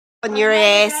On your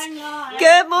ass.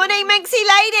 Good morning, Minxie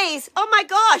ladies. Oh my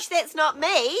gosh, that's not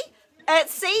me.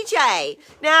 It's CJ.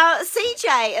 Now,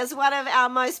 CJ is one of our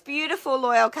most beautiful,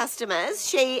 loyal customers.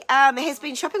 She has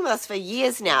been shopping with us for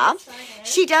years now.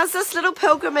 She does this little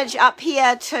pilgrimage up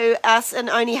here to us in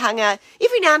Onehunga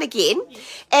every now and again.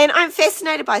 And I'm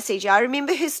fascinated by CJ. I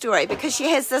remember her story because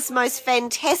she has this most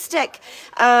fantastic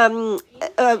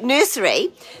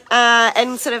nursery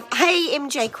and sort of, hey,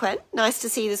 MJ Quinn, nice to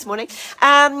see you this morning.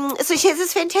 So she has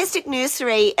this fantastic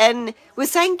nursery in, we're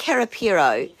saying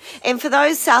Karapiro. And for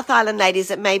those South Island ladies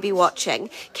that may be watching,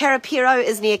 Karapiro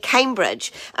is near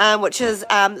Cambridge, which is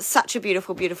such a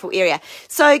beautiful, beautiful area.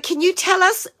 So can you tell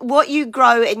us what you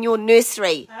grow in your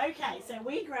nursery? Okay, so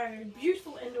we grow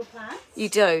beautiful indoor plants. You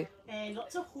do? And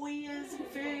lots of Hoyas and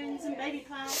ferns and baby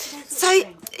plants. And so,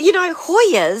 you know,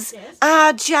 Hoyas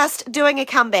are just doing a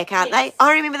comeback, aren't they?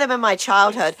 I remember them in my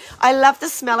childhood. I love the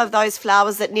smell of those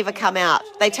flowers that never come out.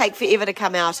 They take forever to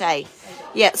come out, eh?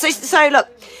 Yeah, so look,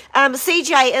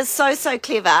 CJ is so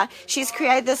clever. She's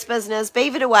created this business,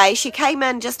 beavered away. She came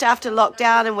in just after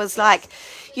lockdown and was like,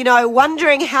 you know,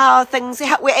 wondering how things,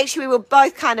 we were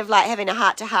both kind of like having a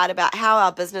heart-to-heart about how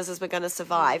our businesses were going to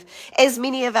survive, as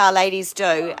many of our ladies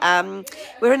do.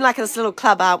 We're in like this little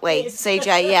club, aren't we,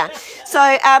 CJ? Yeah.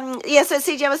 So, so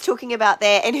CJ was talking about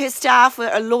that, and her staff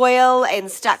were loyal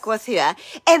and stuck with her.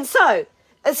 And so,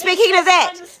 speaking of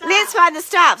that, let's find the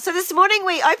staff. So this morning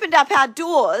we opened up our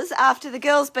doors after the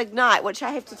girls' big night, which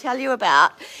I have to tell you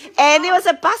about. And there was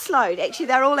a busload. Actually,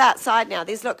 they're all outside now.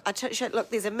 There's look,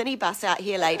 there's a minibus out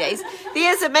here, ladies.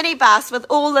 There's a minibus with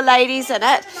all the ladies in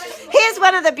it. Here's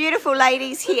one of the beautiful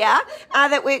ladies here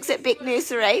that works at Beck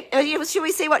Nursery. Should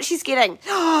we see what she's getting?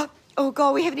 Oh,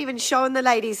 God, we haven't even shown the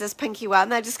ladies this pinky one.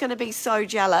 They're just going to be so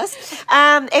jealous.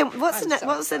 And what's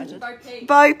the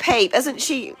Bo Peep, isn't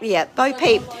she? Yeah, Bo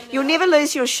Peep. You'll never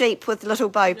lose your sheep with little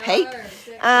Bo Peep.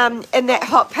 In that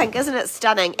hot pink, isn't it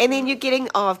stunning? And then you're getting,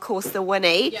 of course, the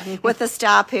Winnie with the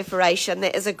star perforation.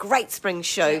 That is a great spring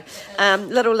shoe.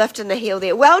 Little lift in the heel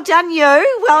there. Well done,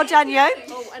 you. Well done, you.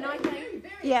 Oh, and I think,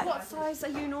 what size are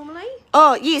you normally?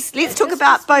 Oh, yes. Let's talk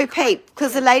about Bo Peep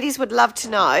because the ladies would love to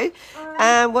know.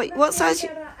 What size?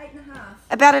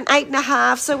 About an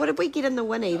 8.5. So what did we get in the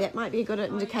Winnie? That might be a good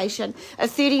indication. A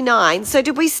 39. So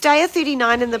did we stay a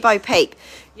 39 in the Bo Peep?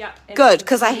 Yeah. Good,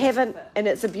 because I haven't, and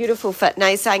it's a beautiful fit.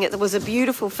 Nae's saying it was a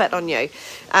beautiful fit on you.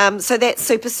 So that's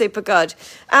super good.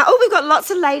 We've got lots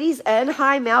of ladies in.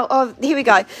 Hi, Mel. Oh, here we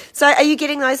go. So are you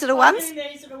getting those little ones?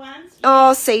 These little ones.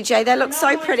 Oh, CJ, they look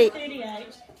so pretty. 38.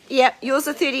 Yep, yours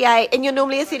are 38, and you're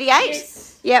normally a 38?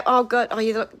 Yes. Yep, oh, good. Oh,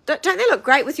 you look, don't they look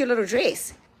great with your little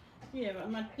dress? Yeah, but I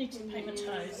might need to paint my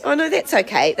toes. Oh, no, that's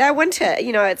okay. They're winter,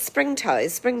 you know, it's spring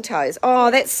toes.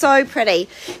 Oh, that's so pretty.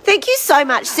 Thank you so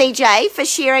much, CJ, for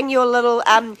sharing your little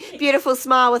beautiful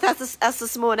smile with us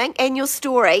this morning and your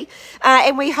story.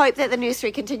 And we hope that the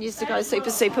nursery continues to go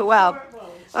super well.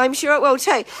 I'm sure it will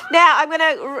too. Now, I'm going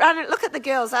to run and look at the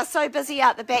girls. They're so busy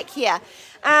out the back here.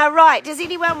 Right, does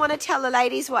anyone want to tell the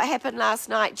ladies what happened last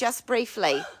night just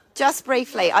briefly? Just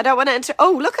briefly. I don't want to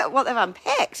oh, look at what they've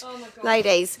unpacked,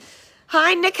 ladies.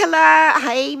 Hi, Nicola.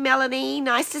 Hey, Melanie.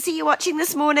 Nice to see you watching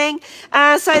this morning.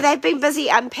 So they've been busy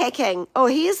unpacking. Oh,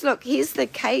 here's the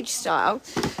cage style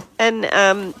and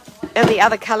the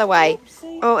other colourway.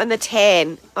 Oh, and the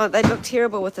tan. Oh, they look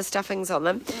terrible with the stuffings on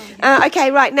them.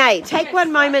 Okay, right, Nae, take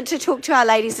one moment to talk to our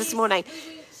ladies this morning.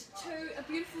 We went to a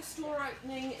beautiful store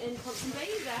opening in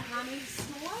Ponsonby, the Honey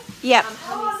store. Yep.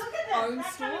 Honey's own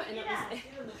store, and it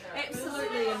was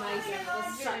absolutely amazing. It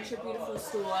was such a beautiful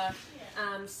store.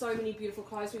 So many beautiful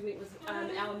clothes. We went with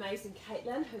our amazing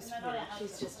Caitlin,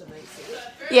 she's just amazing.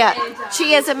 Yeah, and,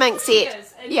 she is a Minxie.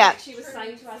 Yeah. She was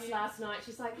saying to us last night,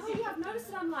 she's like, oh yeah, I've noticed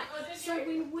it. I'm like, so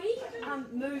when we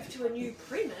move to a new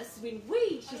premise,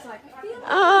 she's like, I feel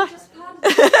like we're just part of the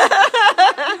team.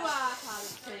 You are part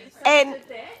of the team. So And we did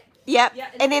that. Yep,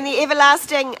 and then the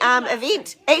Everlasting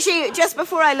event. Actually, just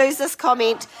before I lose this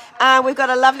comment, we've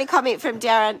got a lovely comment from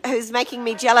Darren who's making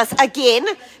me jealous again.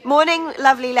 Morning,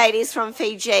 lovely ladies from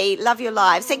Fiji. Love your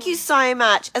lives. Thank you so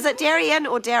much. Is it Darian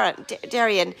or Darren?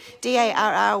 Darian.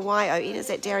 D-A-R-R-Y-O-N. Is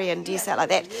that Darian? Do you say it like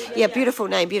that? Yeah, beautiful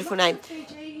name, beautiful name.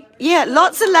 Yeah,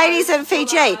 lots of ladies in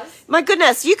Fiji. My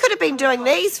goodness, you could have been doing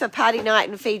these for party night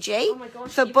in Fiji,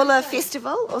 for Bulla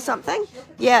Festival or something.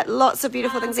 Yeah, lots of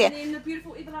beautiful things there. And then the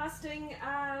beautiful Everlasting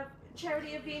charity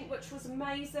event, which was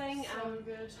amazing.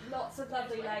 Lots of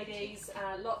lovely ladies,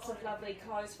 lots of lovely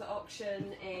clothes for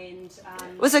auction, and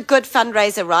it was a good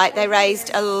fundraiser, right? They raised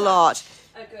a lot.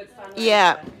 A good fundraiser.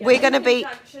 Yeah, we're going to be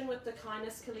with the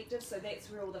Kindness Collective, so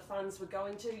that's where all the funds were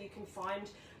going to. You can find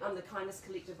the Kindness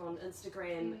Collective on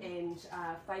Instagram and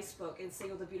Facebook and see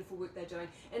all the beautiful work they're doing.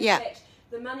 In Yeah. fact,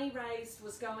 the money raised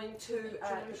was going to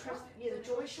the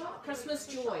Joy Shop. Christmas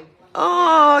Joy.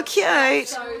 Oh, cute.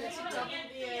 So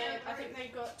I think they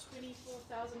got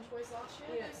 24,000 toys last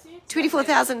year. This year.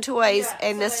 24,000 toys, Yeah,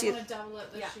 and So this they year. want to double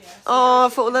it this year. So Oh,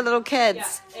 for all the little yeah,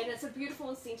 kids. and it's a beautiful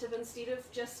incentive. Instead of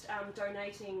just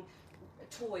donating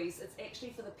toys, it's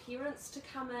actually for the parents to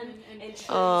come in and choose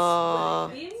Oh.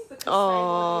 with them because Oh. they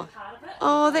want to be part of it.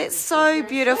 Oh, that's so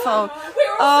beautiful.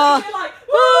 We're all Oh. sitting here like,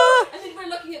 Oh. and then we're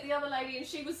looking at the other lady, and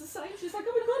she was the same. She's like,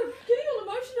 oh my god, I'm getting all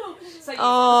emotional. So yes,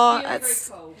 Oh, it's very, it's-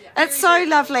 very cool. It's Very, so very cool.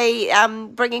 lovely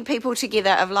bringing people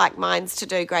together of like minds to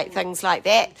do great things like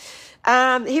that.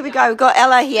 Here we go. We've got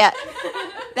Ella here.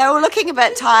 They're all looking a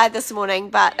bit tired this morning,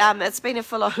 but it's been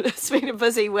a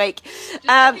busy week. Just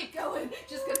gotta keep going.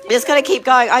 Just got to keep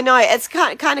going. I know it's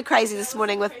kind of crazy this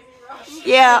morning with.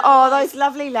 Yeah, oh, those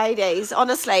lovely ladies.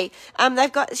 Honestly,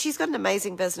 she's got an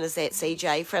amazing business, that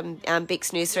CJ from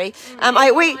Beck's Nursery. You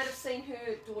might have seen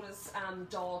her daughter's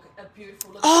dog, a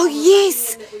beautiful little Oh, Pomeranian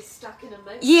yes. that was stuck in a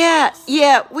mix.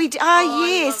 Yeah, we.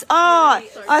 Yes. love Oh,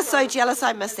 Teddy. I was so jealous.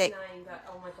 I missed His that. name, but,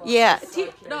 oh my God, Yeah. it's so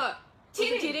cute. No.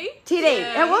 Teddy. Teddy.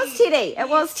 Yeah. It was Teddy. It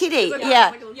was Teddy. Like a- Yeah.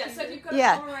 like a little Yeah, so if you've got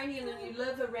Yeah. a Pomeranian and you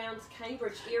live around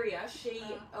Cambridge area, she,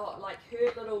 like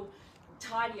her little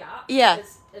tidy up Yeah.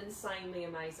 is insanely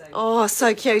amazing. Oh,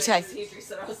 so cute, eh?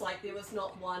 Hairdresser, I was like, there was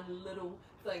not one little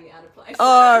thing out of place.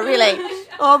 Oh, really?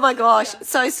 Oh my gosh,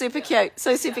 so super cute,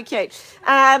 so super cute.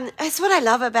 That's what I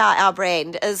love about our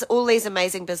brand is all these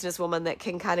amazing businesswomen that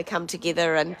can kind of come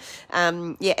together and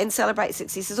and celebrate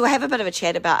successes or have a bit of a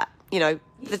chat about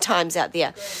the times out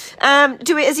there. Is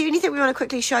there anything we want to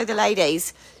quickly show the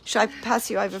ladies? Should I pass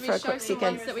you over for a quick The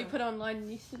second? ones that we put online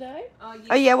yesterday.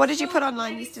 Oh yeah, what did you Well, put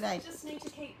online you yesterday? just need to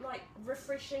keep like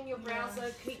refreshing your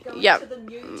browser, keep going Yep. to the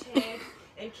new tab,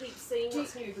 and keep seeing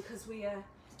what's new because we are.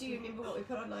 Do you remember what we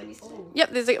put online yesterday?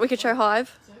 Yep, we could show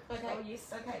Hive. Okay. Oh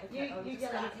yes. Okay, I'm you just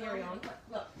go gonna out. carry on.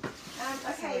 Look.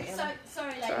 Okay, so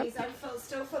sorry, ladies, I'm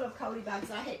still full of coldy bugs.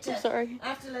 I had to. Sorry.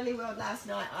 After Lily World last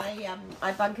night,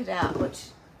 I bunkered out, which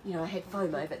I had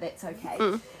FOMO, but that's okay.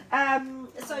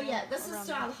 So yeah, this is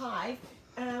Style Hive.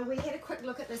 We had a quick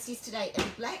look at this yesterday in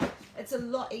black. It's a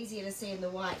lot easier to see in the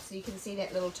white, so you can see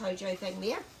that little Tojo thing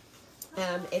there,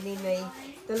 and then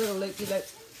the little loopy loop.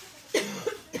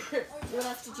 What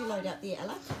else did you load up there,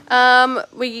 Ella?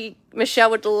 Michelle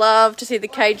would love to see the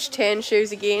cage tan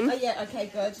shoes again. Oh yeah, okay,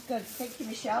 good. Thank you,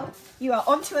 Michelle. You are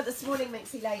onto it this morning,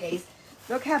 Minxie ladies.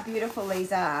 Look how beautiful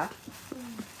these are.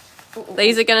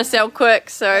 These are going to sell quick,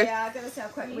 so They are going to sell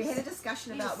quick. We had a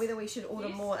discussion about whether we should order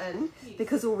more in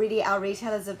because already our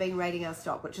retailers have been rating our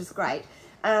stock, which is great.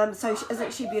 So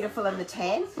isn't she beautiful in the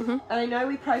tan? And I know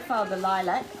we profiled the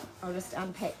lilac. I'll just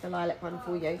unpack the lilac one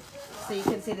for you so you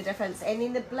can see the difference. And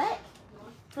then the black,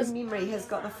 from memory, has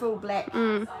got the full black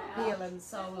heel and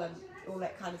sole and all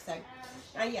that kind of thing.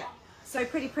 Yeah, so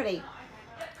pretty.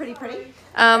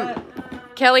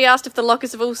 Kelly asked if the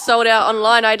lockers have all sold out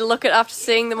online. I had to look at after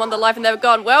seeing them on the live and they were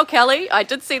gone. Well, Kelly, I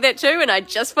did see that too and I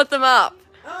just put them up.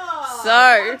 Oh,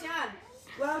 So-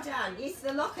 well done. Yes,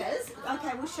 the lockers.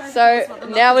 Okay, we'll show you So what the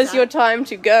now lockers is your are. time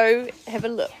to go have a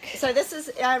look. So this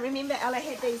is, remember Ella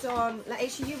had these on,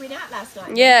 actually you went out last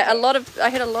night. Yeah, I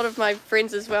had a lot of my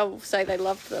friends as well say they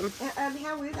loved them.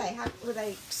 How were they? How were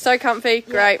they? So comfy,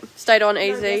 great, stayed on No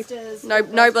easy. blisters,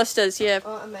 No blisters, yeah.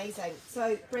 Oh, amazing.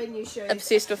 So brand new shoes.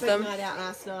 Obsessed with Big them. night out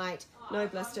last night. No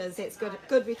blisters. That's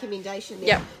good recommendation there.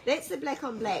 Yep. That's the black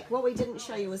on black. What we didn't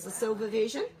show you was the silver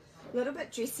version. A little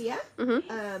bit dressier.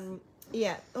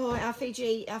 Yeah. Oh, our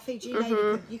Fiji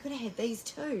lady, you could have had these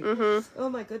too. Oh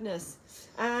my goodness.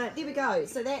 There we go.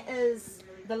 So that is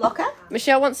the locker.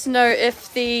 Michelle wants to know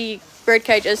if the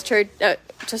birdcage is true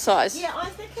to size. Yeah, I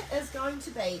think it is going to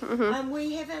be.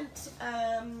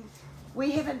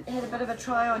 We haven't had a bit of a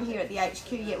try on here at the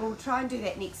HQ yet. We'll try and do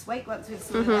that next week once we've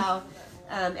sorted our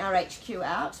HQ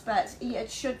out. But yeah,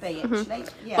 it should be actually.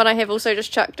 Yeah. What I have also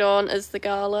just chucked on is the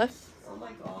gala. Oh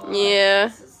my god. Yeah.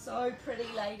 This is so pretty,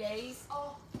 ladies.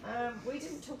 We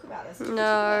didn't talk about this. Did we No.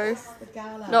 talk about this? The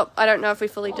gala. Nope, I don't know if we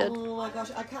fully did. Oh my gosh,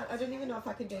 I don't even know if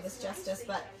I can do this justice,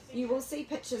 but you will see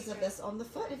pictures of this on the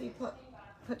foot. Have you put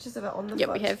pictures of it on the Yep,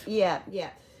 foot? we have. Yeah.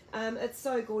 It's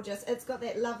so gorgeous. It's got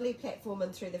that lovely platform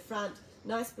in through the front,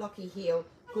 nice blocky heel,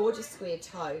 gorgeous square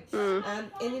toe. And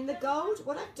then the gold,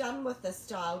 what I've done with this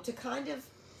style to kind of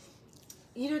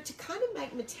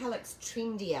make metallics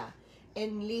trendier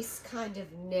and less kind of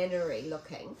nannery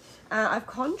looking, I've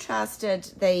contrasted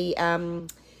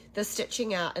the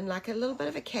stitching out in like a little bit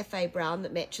of a cafe brown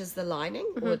that matches the lining,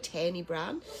 or a tanny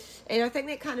brown, and I think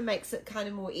that kind of makes it kind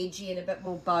of more edgy and a bit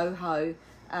more boho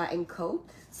and cool.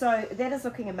 So that is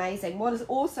looking amazing. What is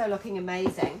also looking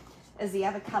amazing is the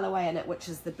other colorway in it, which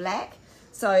is the black.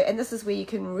 So, and this is where you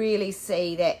can really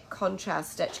see that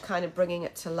contrast stitch kind of bringing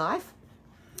it to life.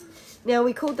 Now,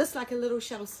 we called this like a little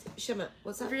shuttle shimmer.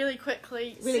 What's that? Really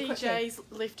quickly, Really CJ's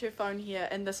left her phone here,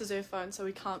 and this is her phone, so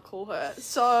we can't call her.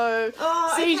 So,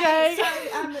 Oh, CJ. okay.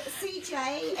 So,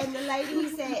 CJ and the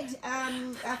ladies that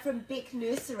are from Beck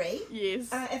Nursery. Yes.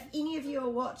 If any of you are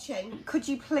watching, could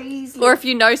you please... Or if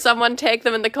you know someone, tag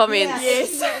them in the comments. Yeah,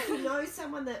 Yes. if you know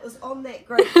someone that was on that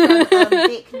group from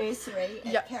Beck Nursery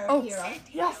at Yep. Karapiro.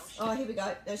 Yes. Oh, here we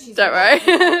go. No, she's Don't right.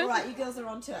 worry. All right, you girls are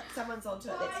onto it. Someone's onto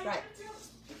it. That's great.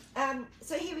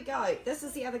 So here we go. This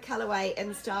is the other colorway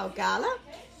in style Gala.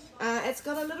 It's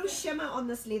got a little shimmer on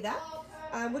this leather.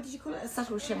 What did you call it? A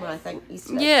subtle shimmer, I think. You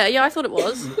said. Yeah, I thought it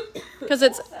was. Because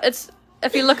it's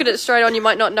if you look at it straight on, you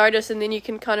might not notice, and then you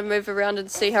can kind of move around and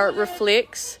see how it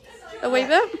reflects a wee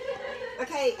bit.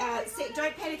 Okay,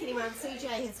 don't panic anyone.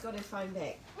 CJ has got her phone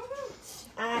back.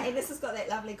 And this has got that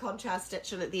lovely contrast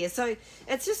stitch on it there. So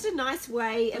it's just a nice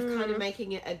way of kind of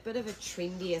making it a bit of a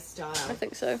trendier style. I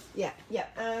think so. Yeah, yeah.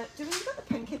 Do we got the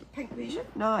pink version?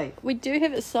 No. We do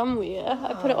have it somewhere.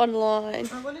 I put it online.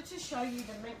 I wanted to show you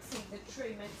the true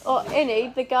Minxie. Oh,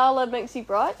 Annie, the Gala Minxie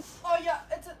Brights. Oh, yeah,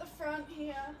 it's at the front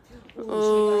here.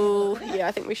 Oh, yeah,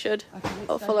 I think we should. Okay, let's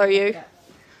I'll go follow and you. look at it.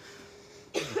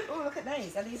 Oh, look at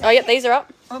these. Are these Oh, yeah, these are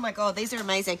up. Oh my god, these are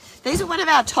amazing. These are one of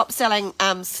our top selling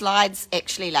slides,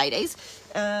 actually, ladies.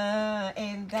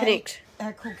 And they Connect.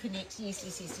 are called Connect. Yes.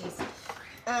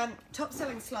 Top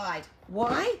selling slide.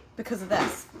 Why? Because of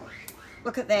this.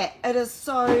 Look at that. It is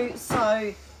so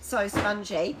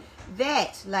spongy.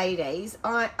 That, ladies,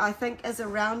 I think is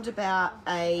around about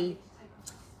a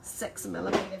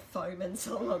 6mm foam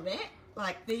insole on that.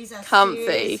 Like, these are Comfy.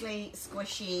 seriously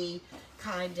squishy,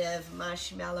 kind of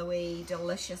marshmallowy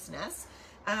deliciousness.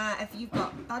 If you've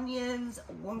got bunions,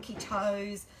 wonky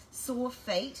toes, sore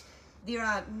feet, there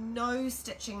are no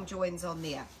stitching joins on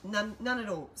there. None at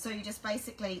all. So you just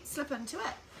basically slip into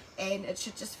it, and it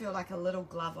should just feel like a little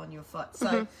glove on your foot.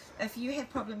 So if you have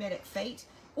problematic feet,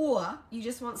 or you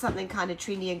just want something kind of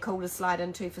trendy and cool to slide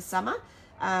into for summer,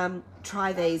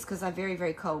 try these, because they're very,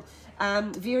 very cool.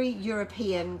 Very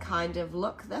European kind of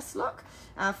look, this look.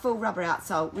 Full rubber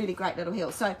outsole, really great little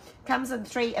heel. So comes in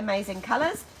 3 amazing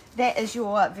colours. That is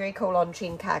your very cool on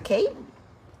trend khaki,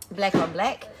 black on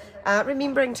black.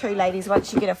 Remembering too, ladies,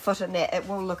 once you get a foot in that, it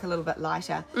will look a little bit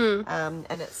lighter in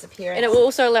its appearance. And it will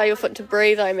also allow your foot to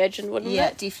breathe, I imagine, wouldn't Yeah,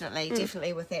 it?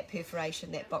 definitely with that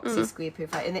perforation, that boxy square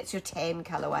perforation, and that's your tan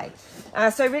colourway.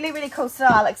 So really, really cool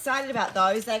style. Excited about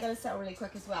those. They're going to sell really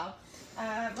quick as well.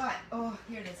 Right, oh,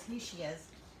 here it is. Here she is.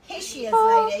 Here she is,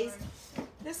 ladies.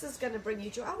 This is going to bring you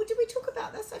joy. Oh, did we talk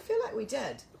about this? I feel like we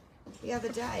did the other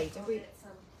day. Did we?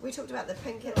 We talked about the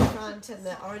pink at the front and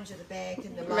the orange at the back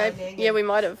and the lining. Yeah, we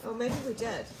might have. Oh, maybe we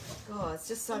did. God, it's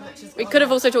just so much. We could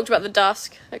have also talked about the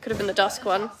dusk. It could have been the dusk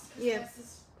one. Yeah.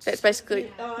 That's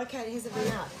basically... Oh, okay. It hasn't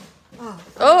been out.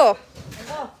 Oh.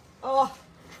 Oh!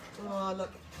 Oh,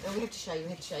 look. No, we have to show you.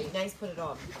 Nae's put it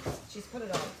on. She's put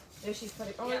it on. No, she's put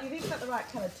it on. Oh, you've even got the right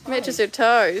colour toes. Matches her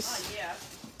toes. Yeah.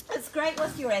 It's great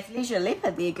with your athleisure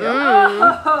leopard there,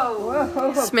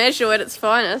 girl. Smash you at its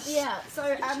finest. Yeah,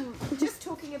 so just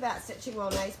talking about stitching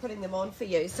while Nae's putting them on for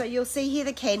you. So you'll see here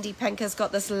the candy pink has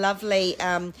got this lovely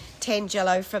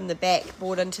tangelo from the back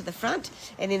brought into the front,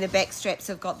 and then the back straps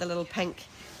have got the little pink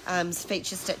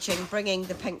feature stitching, bringing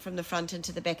the pink from the front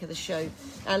into the back of the shoe.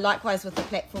 Likewise with the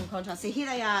platform contrast. So here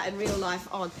they are in real life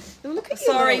on. Now look at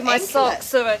your Sorry, little my anklet.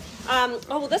 socks are... oh,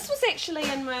 well, this was actually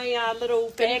in my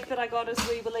little bag that I got as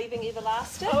we were leaving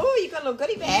Everlasting. Oh, you got a little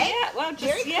goodie bag. Yeah, well,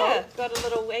 Very just, cool. got a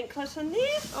little anklet in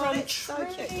there from that's so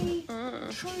Trudy.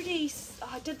 Trudy,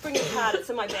 I did bring a card, it's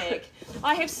in my bag.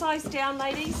 I have sized down,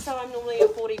 ladies, so I'm normally a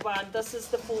 41. This is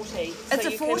the 40. It's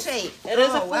a 40. It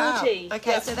is a 40. Wow.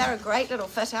 Okay, Yep. so they're a great little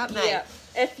fit, aren't they? Yeah.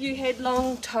 If you had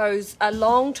long toes, a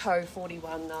long toe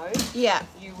 41 though, Yeah.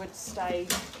 you would stay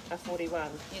a 41.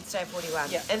 You'd say 41.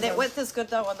 Yeah. And that width is good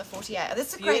though on the 48.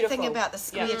 That's the great thing Beautiful. about the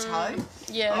square Yeah. toe.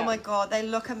 Yeah. Oh my god, they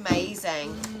look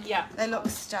amazing. Yeah. They look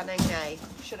stunning, eh?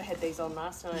 Should have had these on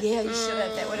last night. Yeah, you should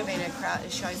have. That would have been a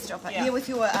showstopper. Yeah. Yeah, with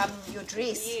your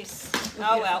dress. Yes. Your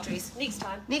Oh beautiful well. dress. Next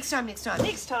time. Next time.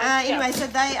 Next time, Anyway, yeah. so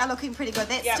they are looking pretty good.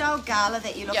 That Yeah. style gala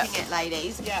that you're looking Yeah. at,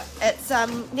 ladies. Yeah. It's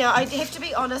now I have to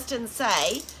be honest and say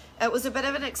it was a bit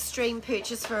of an extreme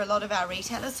purchase for a lot of our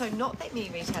retailers. So not that many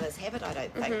retailers have it, I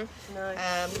don't think.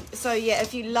 No. So yeah,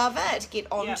 if you love it, get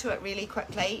Yeah. onto it really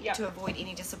quickly Yeah. to avoid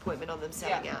any disappointment on them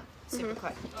selling Yeah. out. Super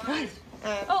quick.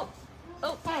 Oh,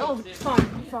 fine. Oh yes. So,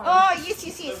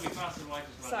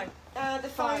 The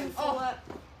phone for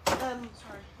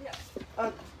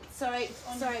Oh, sorry.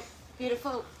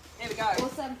 Beautiful. There we go.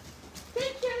 Awesome.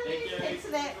 Thank you. Thanks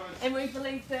for that. And we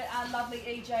believe that our lovely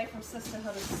EJ from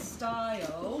Sisterhood of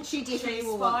Style, She definitely she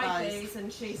will want spied those. these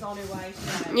and she's on her way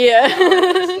today. Yeah.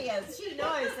 She is. She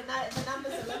knows the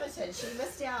numbers are limited. She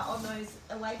missed out on those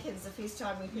awakens the first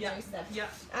time we produced them. Yeah.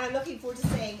 Looking forward to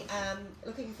seeing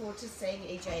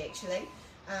EJ actually.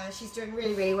 She's doing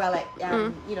really, really well at,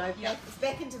 you know,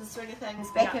 back into the swing of things,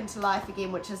 back into life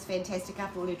again, which is fantastic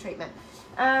after all her treatment.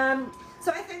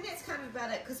 So I think that's kind of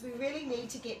about it, because we really need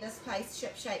to get this place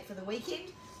ship-shape for the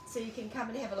weekend, so you can come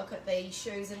and have a look at the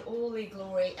shoes in all their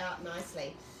glory out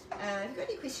nicely. Have you got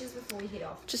any questions before we head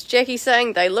off? Just Jackie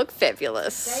saying they look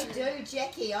fabulous. They do,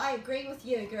 Jackie. I agree with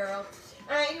you, girl.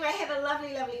 Anyway, have a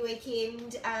lovely, lovely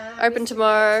weekend. Open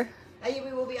tomorrow. Yeah,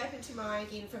 we will be open tomorrow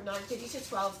again from 9:30 to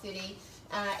 12:30.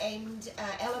 And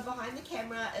Ella behind the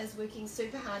camera is working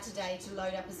super hard today to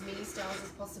load up as many styles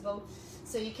as possible,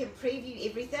 so you can preview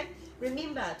everything.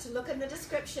 Remember to look in the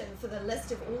description for the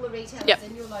list of all the retailers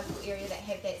in your local area that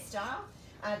have that style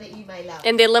that you may love.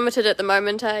 And they're limited at the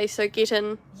moment, so get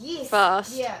in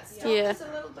fast. Yeah, stock is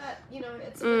a little bit, you know,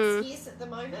 it's a bit scarce at the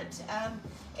moment.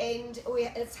 And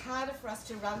it's harder for us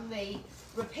to run the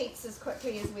repeats as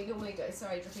quickly as we normally do.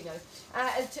 Sorry, drippy nose.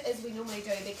 As we normally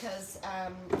do, because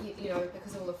you know,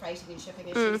 because all the freighting and shipping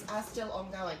issues are still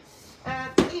ongoing.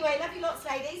 Anyway, love you lots,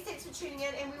 ladies. Thanks for tuning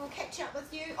in, and we will catch up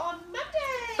with you on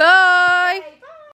Monday. Bye. Bye.